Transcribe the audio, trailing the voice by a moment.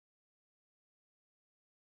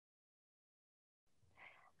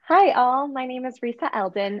Hi, all. My name is Risa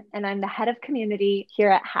Eldon, and I'm the head of community here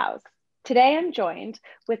at Houzz. Today, I'm joined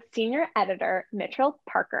with senior editor Mitchell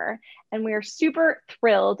Parker, and we are super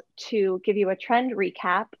thrilled to give you a trend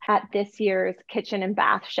recap at this year's Kitchen and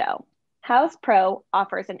Bath Show. Houzz Pro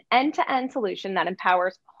offers an end-to-end solution that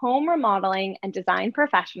empowers home remodeling and design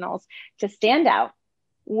professionals to stand out,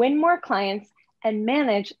 win more clients, and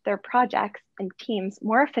manage their projects and teams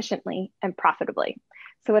more efficiently and profitably.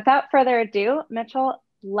 So without further ado, Mitchell,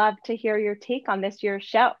 love to hear your take on this year's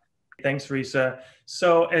show. Thanks, Risa.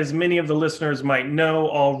 So as many of the listeners might know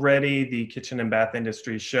already, the Kitchen and Bath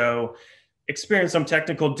Industry Show experienced some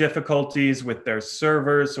technical difficulties with their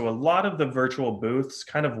servers. So a lot of the virtual booths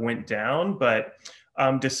kind of went down, but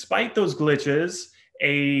despite those glitches,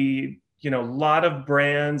 a lot of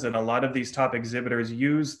brands and a lot of these top exhibitors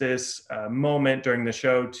use this moment during the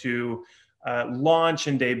show to launch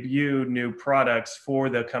and debut new products for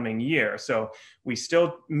the coming year. So we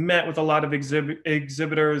still met with a lot of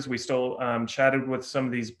exhibitors. We still chatted with some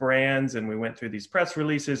of these brands, and we went through these press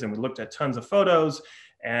releases, and we looked at tons of photos.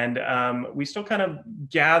 And we still kind of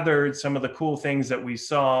gathered some of the cool things that we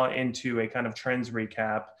saw into a kind of trends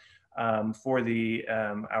recap for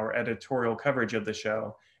our editorial coverage of the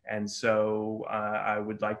show. And so I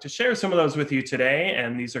would like to share some of those with you today.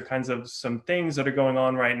 And these are kinds of some things that are going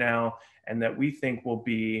on right now and that we think will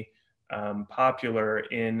be popular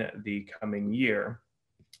in the coming year.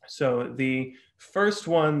 So the first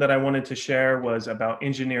one that I wanted to share was about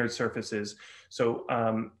engineered surfaces. So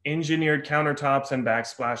engineered countertops and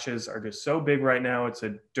backsplashes are just so big right now. It's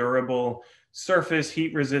a durable surface,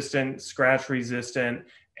 heat resistant, scratch resistant.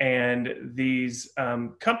 And these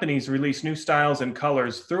companies release new styles and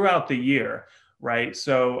colors throughout the year, right?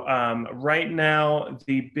 So right now,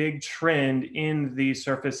 the big trend in these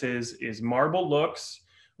surfaces is marble looks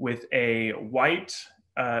with a white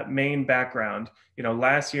main background.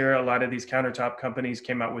 Last year, a lot of these countertop companies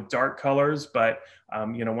came out with dark colors, but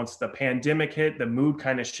once the pandemic hit, the mood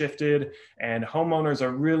kind of shifted, and homeowners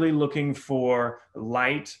are really looking for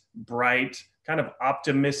light, bright, kind of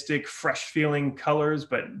optimistic, fresh feeling colors,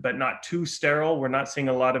 but not too sterile. We're not seeing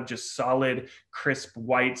a lot of just solid, crisp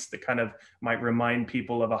whites that kind of might remind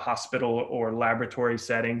people of a hospital or laboratory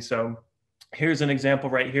setting. So here's an example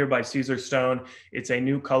right here by Caesar Stone. It's a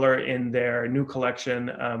new color in their new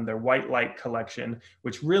collection, their White Light collection,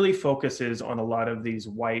 which really focuses on a lot of these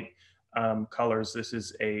white colors. This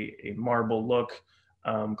is a marble look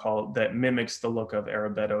that mimics the look of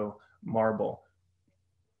Arabeto marble.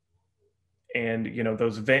 And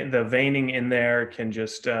the veining in there can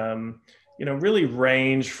just really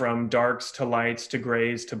range from darks to lights to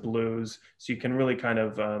grays to blues. So you can really kind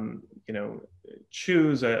of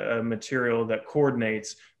choose a material that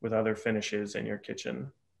coordinates with other finishes in your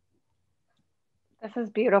kitchen. This is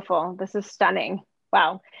beautiful. This is stunning.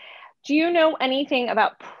 Wow. Do you know anything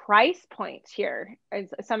about price points here? Is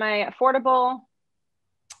semi-affordable?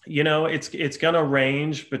 It's going to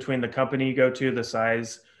range between the company you go to, the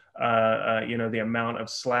size, the amount of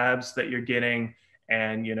slabs that you're getting.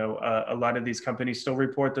 And, a lot of these companies still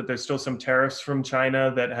report that there's still some tariffs from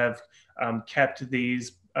China that have kept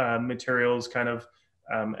these materials kind of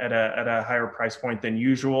at a higher price point than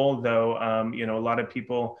usual, though, a lot of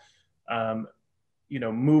people,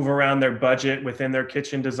 move around their budget within their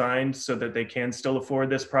kitchen design so that they can still afford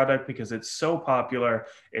this product because it's so popular,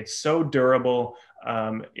 it's so durable,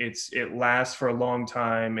 it lasts for a long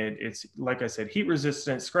time. It's like I said, heat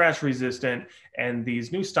resistant, scratch resistant, and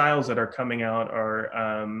these new styles that are coming out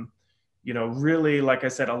are, really, like I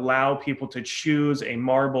said, allow people to choose a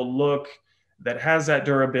marble look that has that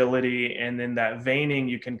durability, and then that veining,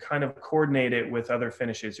 you can kind of coordinate it with other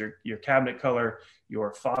finishes, your cabinet color,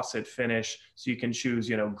 your faucet finish. So you can choose,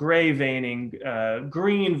 gray veining,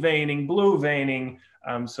 green veining, blue veining.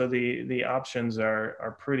 So the options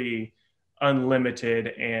are pretty unlimited.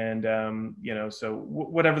 And, so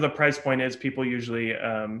whatever the price point is, people usually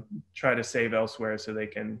try to save elsewhere so they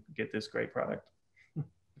can get this great product.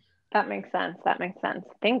 That makes sense. That makes sense.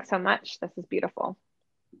 Thanks so much. This is beautiful.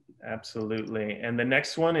 Absolutely. And the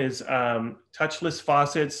next one is touchless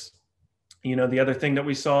faucets. The other thing that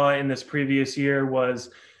we saw in this previous year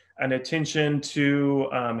was an attention to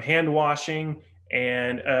hand washing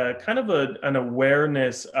and kind of an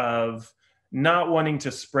awareness of not wanting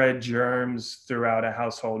to spread germs throughout a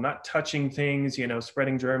household, not touching things,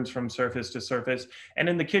 spreading germs from surface to surface. And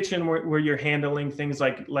in the kitchen where you're handling things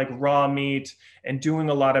like raw meat and doing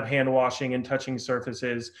a lot of hand washing and touching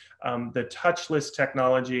surfaces, the touchless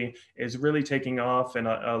technology is really taking off, and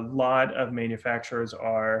a lot of manufacturers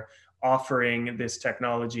are offering this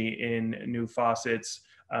technology in new faucets.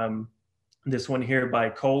 This one here by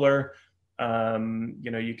Kohler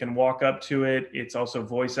You can walk up to it. It's also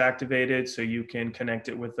voice activated, so you can connect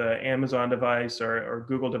it with an Amazon device or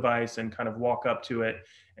Google device and kind of walk up to it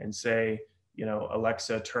and say,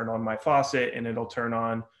 Alexa, turn on my faucet, and it'll turn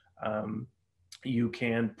on. You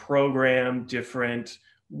can program different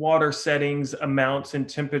water settings, amounts, and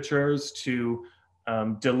temperatures to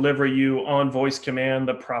deliver you on voice command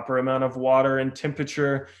the proper amount of water and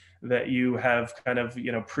temperature that you have kind of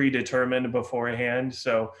predetermined beforehand.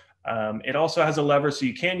 So it also has a lever, so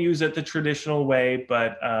you can use it the traditional way,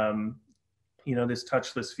 but this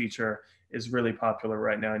touchless feature is really popular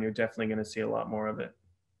right now, and you're definitely going to see a lot more of it.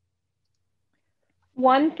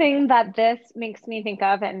 One thing that this makes me think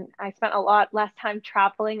of, and I spent a lot less time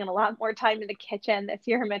traveling and a lot more time in the kitchen this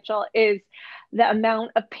year, Mitchell, is the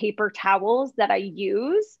amount of paper towels that I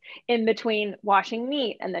use in between washing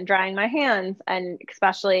meat and then drying my hands. And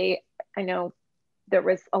especially, I know there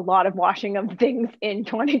was a lot of washing of things in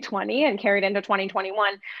 2020 and carried into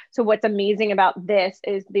 2021. So what's amazing about this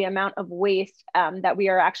is the amount of waste that we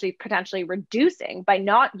are actually potentially reducing by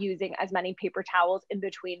not using as many paper towels in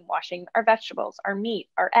between washing our vegetables, our meat,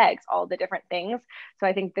 our eggs, all the different things. So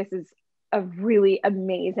I think this is a really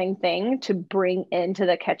amazing thing to bring into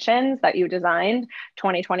the kitchens that you designed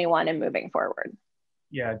 2021 and moving forward.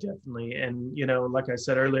 Yeah, definitely. And, like I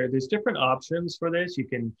said earlier, there's different options for this. You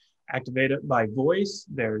can activate it by voice.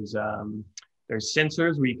 There's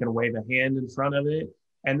sensors where you can wave a hand in front of it.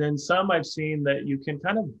 And then some I've seen that you can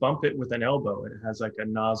kind of bump it with an elbow. It has like a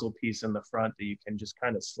nozzle piece in the front that you can just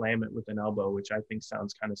kind of slam it with an elbow, which I think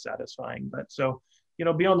sounds kind of satisfying. But so,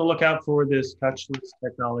 be on the lookout for this touchless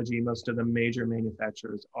technology. Most of the major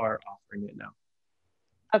manufacturers are offering it now.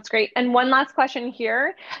 That's great. And one last question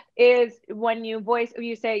here is when you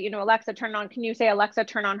say, Alexa, turn on, can you say, Alexa,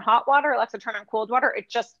 turn on hot water, Alexa, turn on cold water? It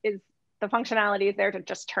just is, the functionality is there to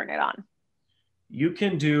just turn it on. You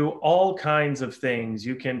can do all kinds of things.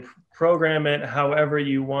 You can program it however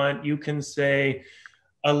you want. You can say,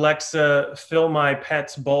 Alexa, fill my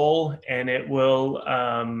pet's bowl, and it will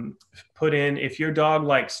put in, if your dog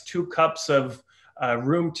likes 2 cups of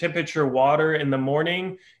room temperature water in the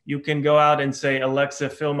morning, you can go out and say, Alexa,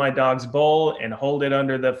 fill my dog's bowl, and hold it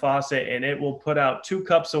under the faucet, and it will put out 2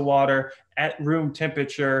 cups of water at room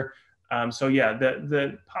temperature. So yeah,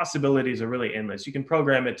 the possibilities are really endless. You can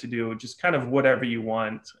program it to do just kind of whatever you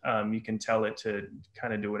want. You can tell it to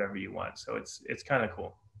kind of do whatever you want. So it's kind of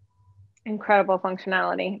cool. Incredible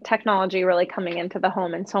functionality. Technology really coming into the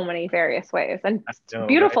home in so many various ways, and know,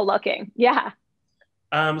 beautiful right? looking. Yeah.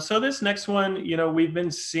 So this next one, we've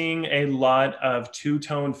been seeing a lot of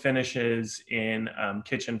two-tone finishes in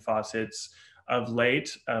kitchen faucets of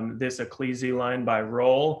late. This Ecclesi line by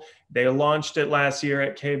Roll, they launched it last year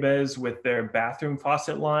at KBIS with their bathroom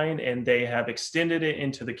faucet line, and they have extended it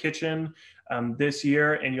into the kitchen this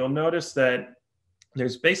year. And you'll notice that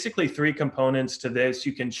there's basically 3 components to this.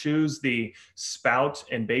 You can choose the spout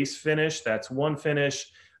and base finish. That's one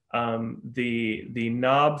finish. The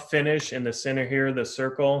knob finish in the center here, the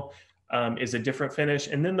circle, is a different finish.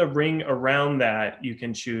 And then the ring around that, you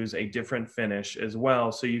can choose a different finish as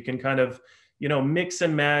well. So you can kind of, mix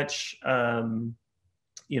and match,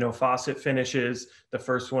 faucet finishes. The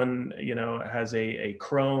first one, has a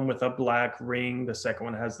chrome with a black ring. The second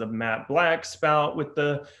one has the matte black spout with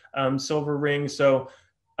the silver ring. So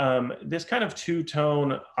this kind of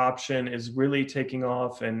two-tone option is really taking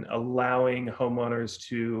off and allowing homeowners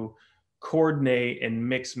to coordinate and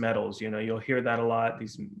mix metals. You'll hear that a lot,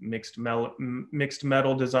 these mixed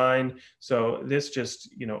metal design. So this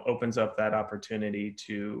just, opens up that opportunity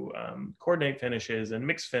to coordinate finishes and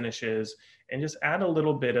mix finishes and just add a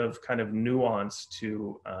little bit of kind of nuance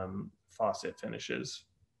to faucet finishes.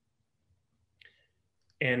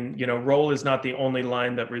 And, Roll is not the only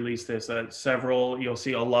line that released this. You'll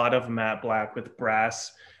see a lot of matte black with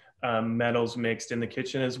brass metals mixed in the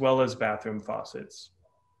kitchen, as well as bathroom faucets.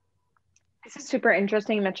 This is super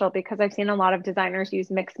interesting, Mitchell, because I've seen a lot of designers use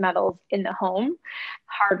mixed metals in the home,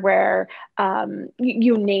 hardware,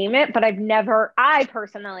 you name it, but I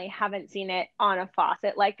personally haven't seen it on a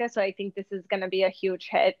faucet like this. So I think this is going to be a huge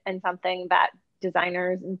hit and something that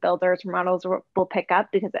designers and builders, remodels will pick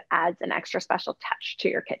up because it adds an extra special touch to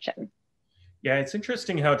your kitchen. Yeah, it's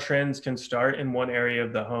interesting how trends can start in one area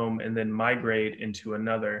of the home and then migrate into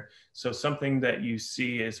another. So something that you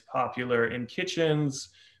see is popular in kitchens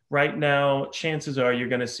right now, chances are you're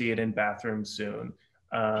going to see it in bathrooms soon,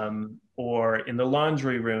 or in the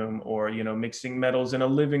laundry room, or, mixing metals in a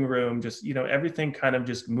living room. Just, everything kind of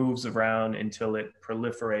just moves around until it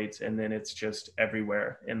proliferates, and then it's just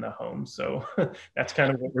everywhere in the home. So that's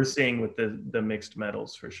kind of what we're seeing with the mixed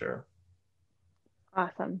metals for sure.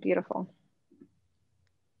 Awesome. Beautiful.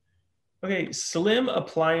 Okay, slim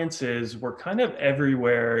appliances were kind of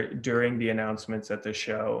everywhere during the announcements at the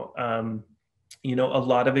show. A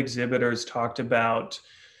lot of exhibitors talked about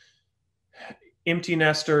empty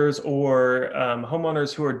nesters or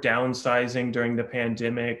homeowners who are downsizing during the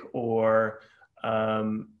pandemic, or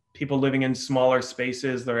people living in smaller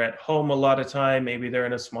spaces. They're at home a lot of time. Maybe they're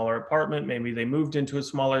in a smaller apartment. Maybe they moved into a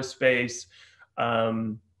smaller space.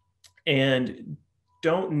 And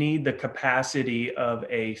don't need the capacity of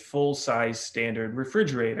a full-size standard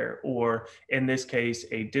refrigerator, or in this case,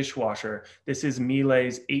 a dishwasher. This is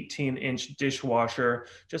Miele's 18-inch dishwasher,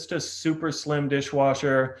 just a super slim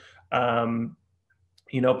dishwasher.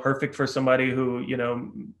 Perfect for somebody who,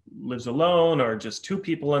 lives alone, or just two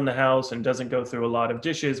people in the house and doesn't go through a lot of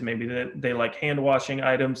dishes. Maybe they like hand washing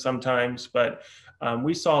items sometimes, but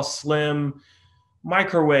we saw slim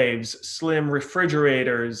microwaves, slim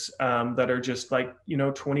refrigerators that are just like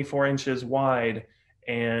 24 inches wide,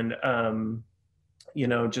 and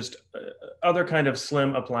just other kind of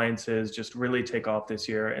slim appliances just really take off this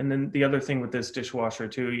year. And then the other thing with this dishwasher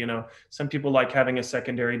too, some people like having a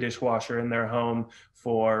secondary dishwasher in their home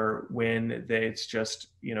for when it's just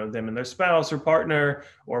them and their spouse or partner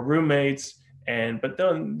or roommates. But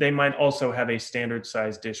then they might also have a standard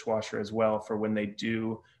size dishwasher as well for when they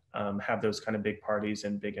do have those kind of big parties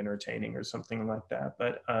and big entertaining or something like that.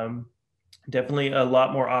 But definitely a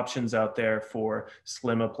lot more options out there for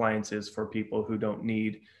slim appliances for people who don't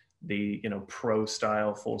need the pro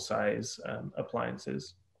style full size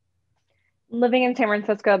appliances. Living in San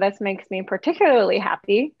Francisco, this makes me particularly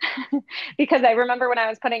happy because I remember when I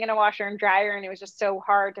was putting in a washer and dryer, and it was just so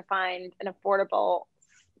hard to find an affordable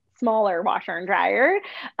smaller washer and dryer,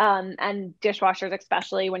 and dishwashers,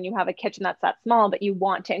 especially when you have a kitchen that's that small, but you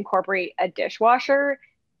want to incorporate a dishwasher,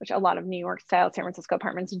 which a lot of New York style San Francisco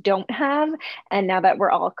apartments don't have. And now that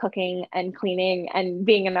we're all cooking and cleaning and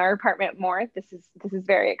being in our apartment more, this is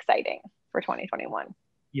very exciting for 2021.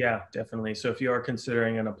 Yeah, definitely. So if you are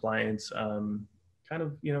considering an appliance, kind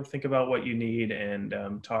of think about what you need,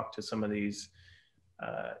 and talk to some of these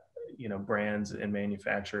brands and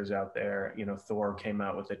manufacturers out there. Thor came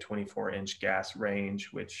out with a 24-inch gas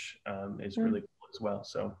range, which is really cool as well.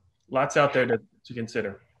 So lots out there to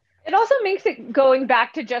consider. It also makes it, going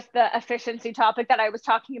back to just the efficiency topic that I was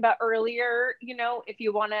talking about earlier, if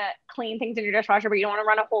you want to clean things in your dishwasher, but you don't want to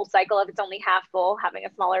run a whole cycle if it's only half full, having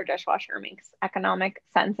a smaller dishwasher makes economic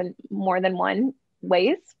sense in more than one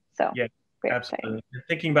ways. So yeah, absolutely.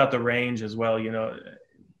 Thinking about the range as well,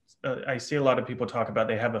 I see a lot of people talk about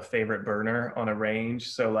they have a favorite burner on a range.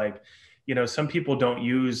 So like, some people don't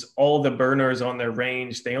use all the burners on their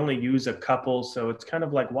range. They only use a couple. So it's kind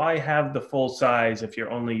of like, why have the full size if you're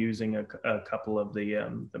only using a couple of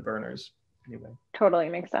the burners? Anyway. Totally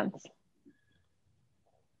makes sense.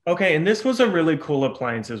 Okay, and this was a really cool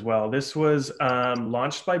appliance as well. This was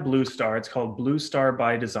launched by Blue Star. It's called Blue Star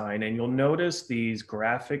by Design, and you'll notice these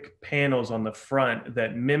graphic panels on the front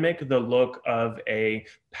that mimic the look of a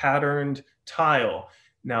patterned tile.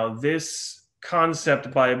 Now, this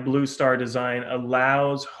concept by Blue Star Design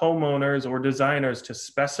allows homeowners or designers to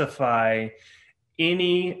specify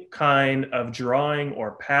any kind of drawing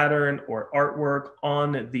or pattern or artwork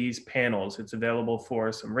on these panels. It's available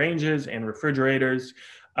for some ranges and refrigerators.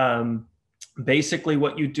 Basically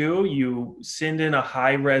what you do, you send in a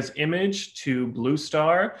high-res image to Blue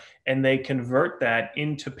Star, and they convert that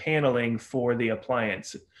into paneling for the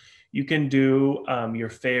appliance. You can do your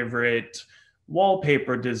favorite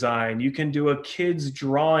wallpaper design. You can do a kid's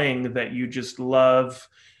drawing that you just love.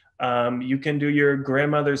 You can do your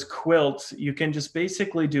grandmother's quilt. You can just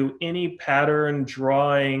basically do any pattern,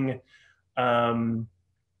 drawing,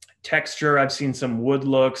 texture. I've seen some wood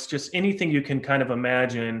looks, just anything you can kind of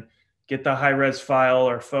imagine. Get the high-res file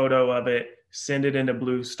or photo of it, send it into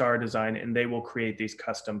Blue Star Design, and they will create these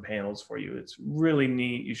custom panels for you. It's really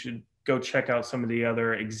neat. You should go check out some of the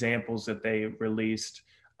other examples that they released.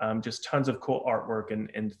 Just tons of cool artwork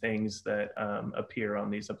and things that appear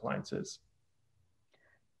on these appliances.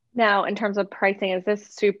 Now, in terms of pricing, is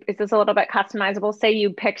this a little bit customizable? Say you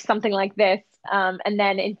picked something like this, and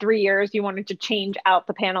then in 3 years you wanted to change out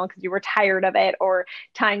the panel because you were tired of it, or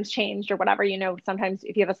times changed or whatever. Sometimes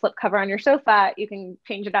if you have a slip cover on your sofa, you can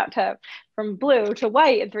change it out from blue to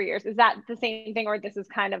white in 3 years. Is that the same thing, or this is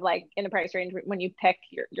kind of like in the price range when you pick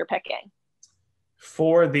you're picking?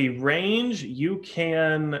 For the range, you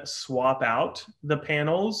can swap out the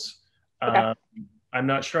panels. Okay. I'm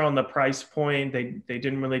not sure on the price point. They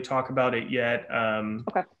didn't really talk about it yet.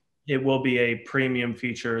 Okay. It will be a premium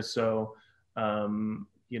feature. So,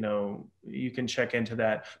 you can check into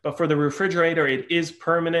that. But for the refrigerator, it is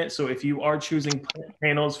permanent. So if you are choosing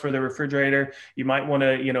panels for the refrigerator, you might want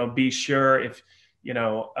to, be sure if,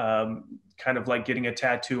 kind of like getting a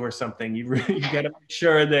tattoo or something, you got to make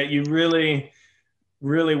sure that you really,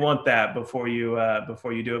 really want that before you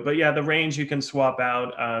do it. But yeah, the range you can swap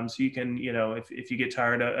out. So you can, if you get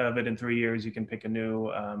tired of it in 3 years, you can pick a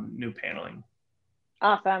new paneling.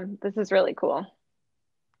 Awesome. This is really cool.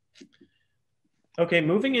 Okay,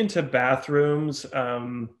 moving into bathrooms.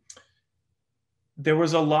 There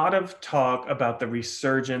was a lot of talk about the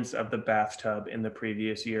resurgence of the bathtub in the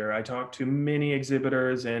previous year. I talked to many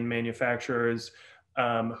exhibitors and manufacturers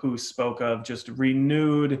who spoke of just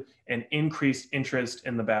renewed and increased interest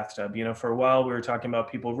in the bathtub. For a while we were talking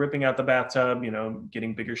about people ripping out the bathtub,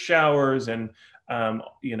 getting bigger showers, and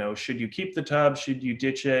should you keep the tub? Should you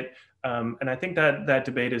ditch it? And I think that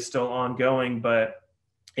debate is still ongoing, but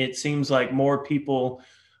it seems like more people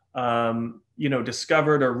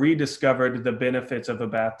discovered or rediscovered the benefits of a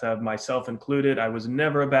bathtub, myself included. I was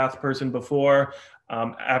never a bath person before.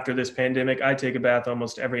 After this pandemic, I take a bath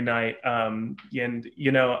almost every night. And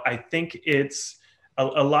I think it's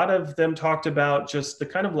a lot of them talked about just the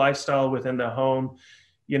kind of lifestyle within the home.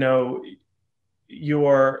 A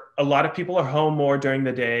lot of people are home more during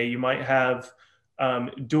the day. You might have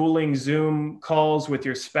dueling Zoom calls with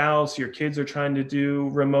your spouse. Your kids are trying to do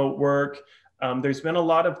remote work. There's been a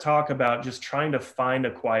lot of talk about just trying to find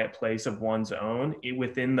a quiet place of one's own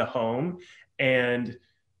within the home, and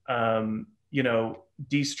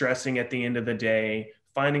de-stressing at the end of the day,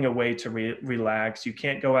 finding a way to relax. You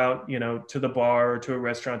can't go out, to the bar or to a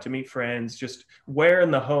restaurant to meet friends. Just where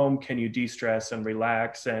in the home can you de-stress and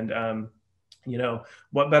relax? And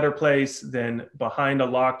what better place than behind a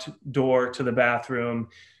locked door to the bathroom,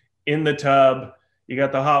 in the tub? You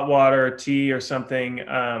got the hot water, tea or something.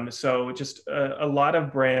 So just a lot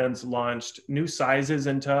of brands launched new sizes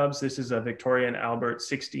in tubs. This is a Victoria and Albert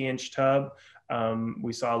 60-inch tub.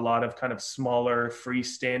 We saw a lot of kind of smaller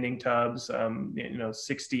freestanding tubs.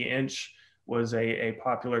 60-inch was a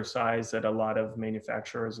popular size that a lot of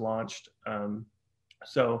manufacturers launched.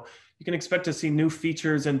 So you can expect to see new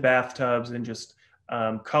features in bathtubs and just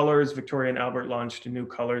colors. Victoria and Albert launched new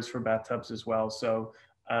colors for bathtubs as well. So,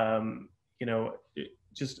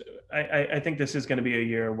 I think this is going to be a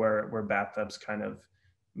year where bathtubs kind of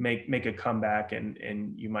make a comeback,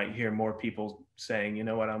 and you might hear more people saying, you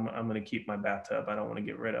know what, I'm going to keep my bathtub. I don't want to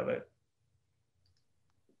get rid of it.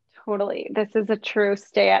 Totally. This is a true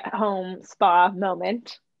stay-at-home spa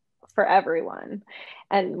moment for everyone.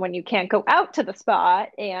 And when you can't go out to the spa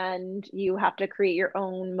and you have to create your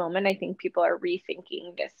own moment, I think people are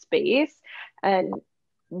rethinking this space, and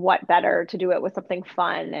what better to do it with something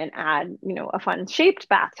fun and add, a fun shaped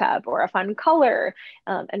bathtub or a fun color,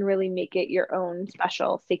 and really make it your own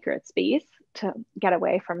special sacred space to get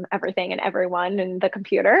away from everything and everyone and the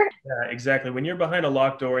computer. Yeah, exactly. When you're behind a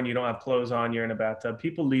locked door and you don't have clothes on, you're in a bathtub,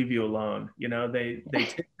 people leave you alone. They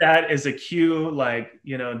take that as a cue, like,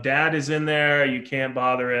 dad is in there, you can't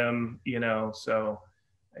bother him, so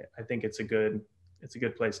I think it's a good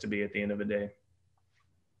place to be at the end of the day.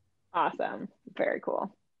 Awesome. Very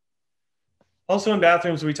cool. Also in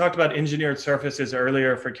bathrooms, we talked about engineered surfaces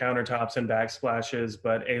earlier for countertops and backsplashes,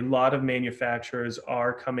 but a lot of manufacturers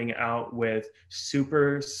are coming out with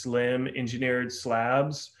super slim engineered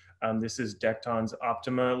slabs. This is Decton's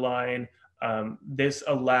Optima line. This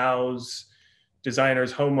allows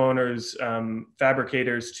designers, homeowners,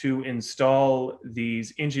 fabricators to install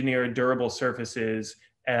these engineered durable surfaces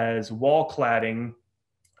as wall cladding,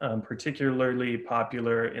 particularly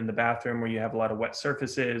popular in the bathroom where you have a lot of wet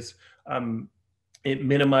surfaces. It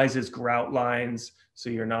minimizes grout lines,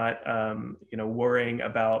 so you're not, worrying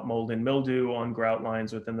about mold and mildew on grout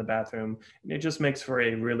lines within the bathroom. And it just makes for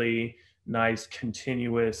a really nice,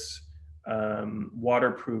 continuous,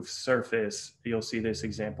 waterproof surface. You'll see this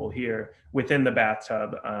example here within the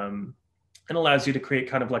bathtub, and allows you to create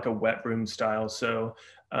kind of like a wet room style. So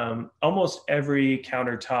almost every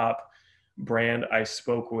countertop brand I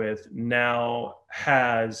spoke with now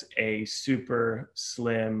has a super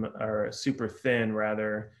slim, or a super thin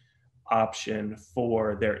rather, option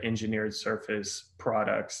for their engineered surface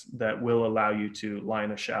products that will allow you to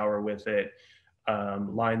line a shower with it,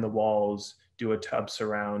 line the walls, do a tub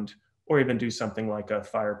surround, or even do something like a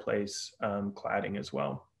fireplace cladding as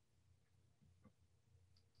well.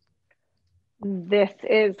 This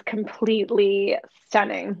is completely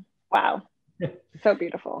stunning. Wow. So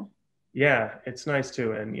beautiful. Yeah, it's nice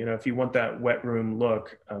too. And, if you want that wet room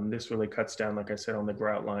look, this really cuts down, like I said, on the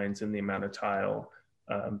grout lines and the amount of tile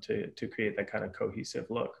to create that kind of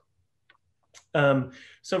cohesive look.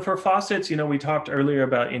 So for faucets, we talked earlier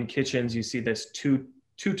about in kitchens, you see this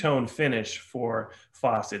two-tone finish for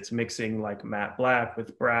faucets, mixing like matte black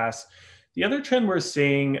with brass. The other trend we're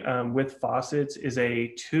seeing with faucets is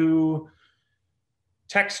a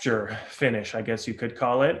texture finish, I guess you could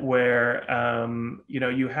call it, where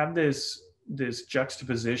you have this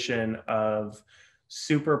juxtaposition of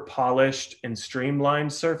super polished and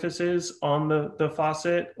streamlined surfaces on the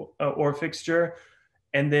faucet or fixture,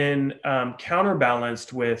 and then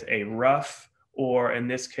counterbalanced with a rough, or in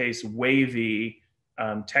this case, wavy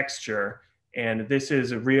texture. And this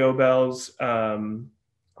is a Riobel's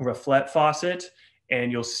Reflect faucet.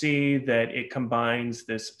 And you'll see that it combines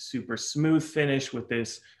this super smooth finish with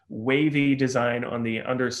this wavy design on the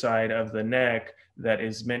underside of the neck that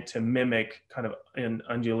is meant to mimic kind of an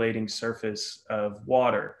undulating surface of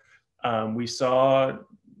water. We saw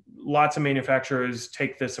lots of manufacturers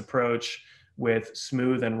take this approach with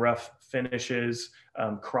smooth and rough finishes,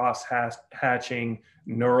 cross hatching,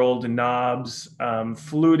 knurled knobs,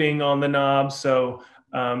 fluting on the knobs. So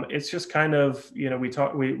it's just kind of,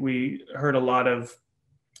 we heard a lot of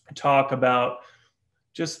talk about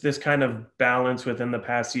just this kind of balance within the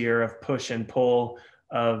past year of push and pull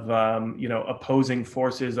of, opposing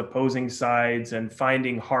forces, opposing sides, and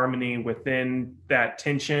finding harmony within that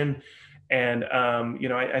tension. And,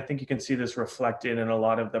 I think you can see this reflected in a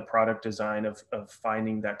lot of the product design of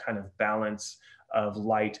finding that kind of balance of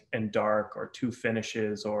light and dark, or two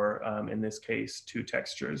finishes, or in this case, two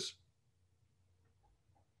textures.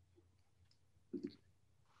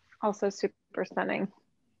 Also super stunning.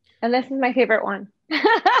 And this is my favorite one.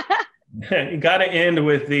 You got to end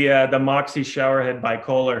with the Moxie Showerhead by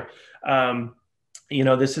Kohler.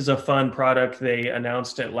 This is a fun product. They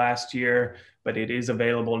announced it last year, but it is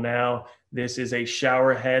available now. This is a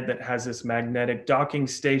shower head that has this magnetic docking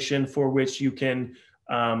station for which you can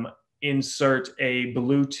insert a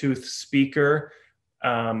Bluetooth speaker,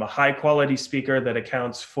 a high quality speaker that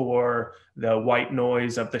accounts for the white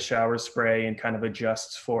noise of the shower spray and kind of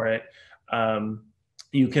adjusts for it.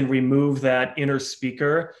 You can remove that inner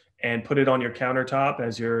speaker and put it on your countertop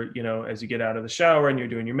as as you get out of the shower and you're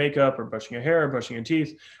doing your makeup or brushing your hair or brushing your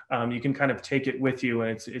teeth. You can kind of take it with you,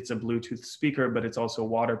 and it's a Bluetooth speaker, but it's also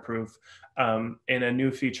waterproof. And a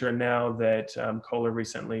new feature now that Kohler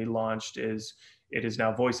recently launched is it is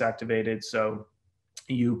now voice activated. So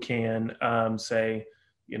you can say,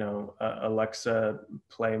 Alexa,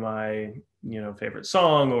 play my, favorite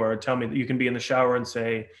song, or tell me that you can be in the shower and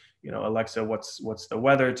say, Alexa, what's the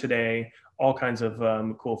weather today? All kinds of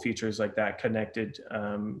cool features like that connected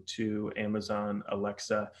to Amazon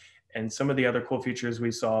Alexa. And some of the other cool features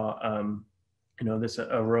we saw, this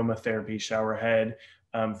aromatherapy shower head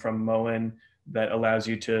from Moen that allows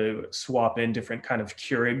you to swap in different kind of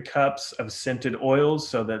Keurig cups of scented oils,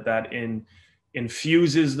 so that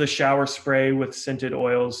infuses the shower spray with scented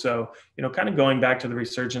oils. So, kind of going back to the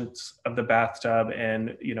resurgence of the bathtub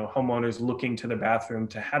and, homeowners looking to the bathroom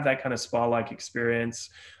to have that kind of spa-like experience.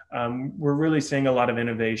 We're really seeing a lot of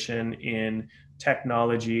innovation in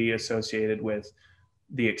technology associated with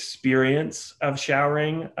the experience of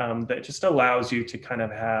showering that just allows you to kind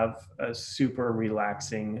of have a super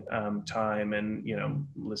relaxing time and,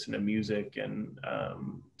 listen to music and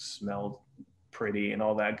smell pretty and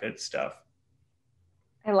all that good stuff.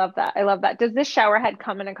 I love that. I love that. Does this shower head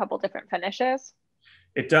come in a couple different finishes?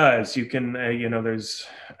 It does. You can, there's,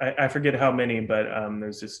 I forget how many, but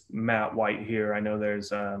there's this matte white here. I know there's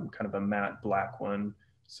kind of a matte black one.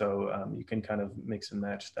 So you can kind of mix and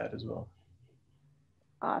match that as well.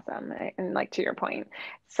 Awesome. And like, to your point,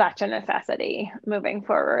 such a necessity moving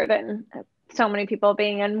forward, and so many people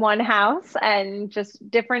being in one house, and just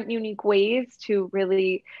different unique ways to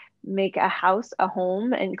really make a house a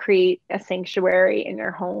home and create a sanctuary in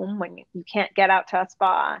your home when you can't get out to a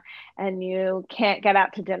spa and you can't get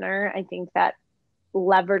out to dinner. I think that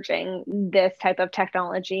leveraging this type of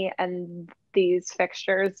technology and these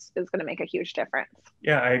fixtures is going to make a huge difference.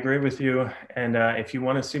 Yeah, I agree with you. And if you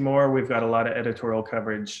want to see more, we've got a lot of editorial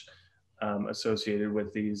coverage associated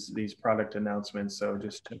with these product announcements. So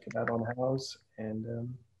just check it out on Houzz.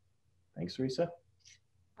 And thanks, Risa.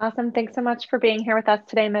 Awesome. Thanks so much for being here with us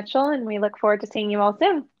today, Mitchell. And we look forward to seeing you all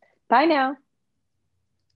soon. Bye now.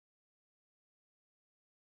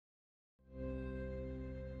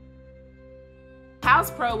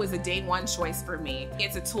 Houzz Pro is a day one choice for me.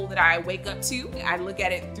 It's a tool that I wake up to. I look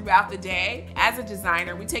at it throughout the day. As a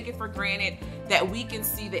designer, we take it for granted that we can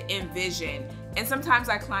see the end vision, and sometimes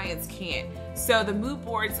our clients can't. So the mood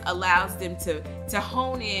boards allows them to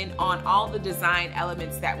hone in on all the design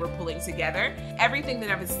elements that we're pulling together. Everything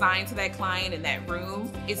that I've assigned to that client in that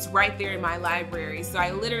room, it's right there in my library. So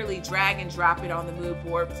I literally drag and drop it on the mood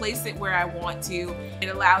board, place it where I want to. It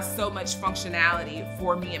allows so much functionality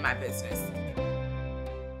for me and my business.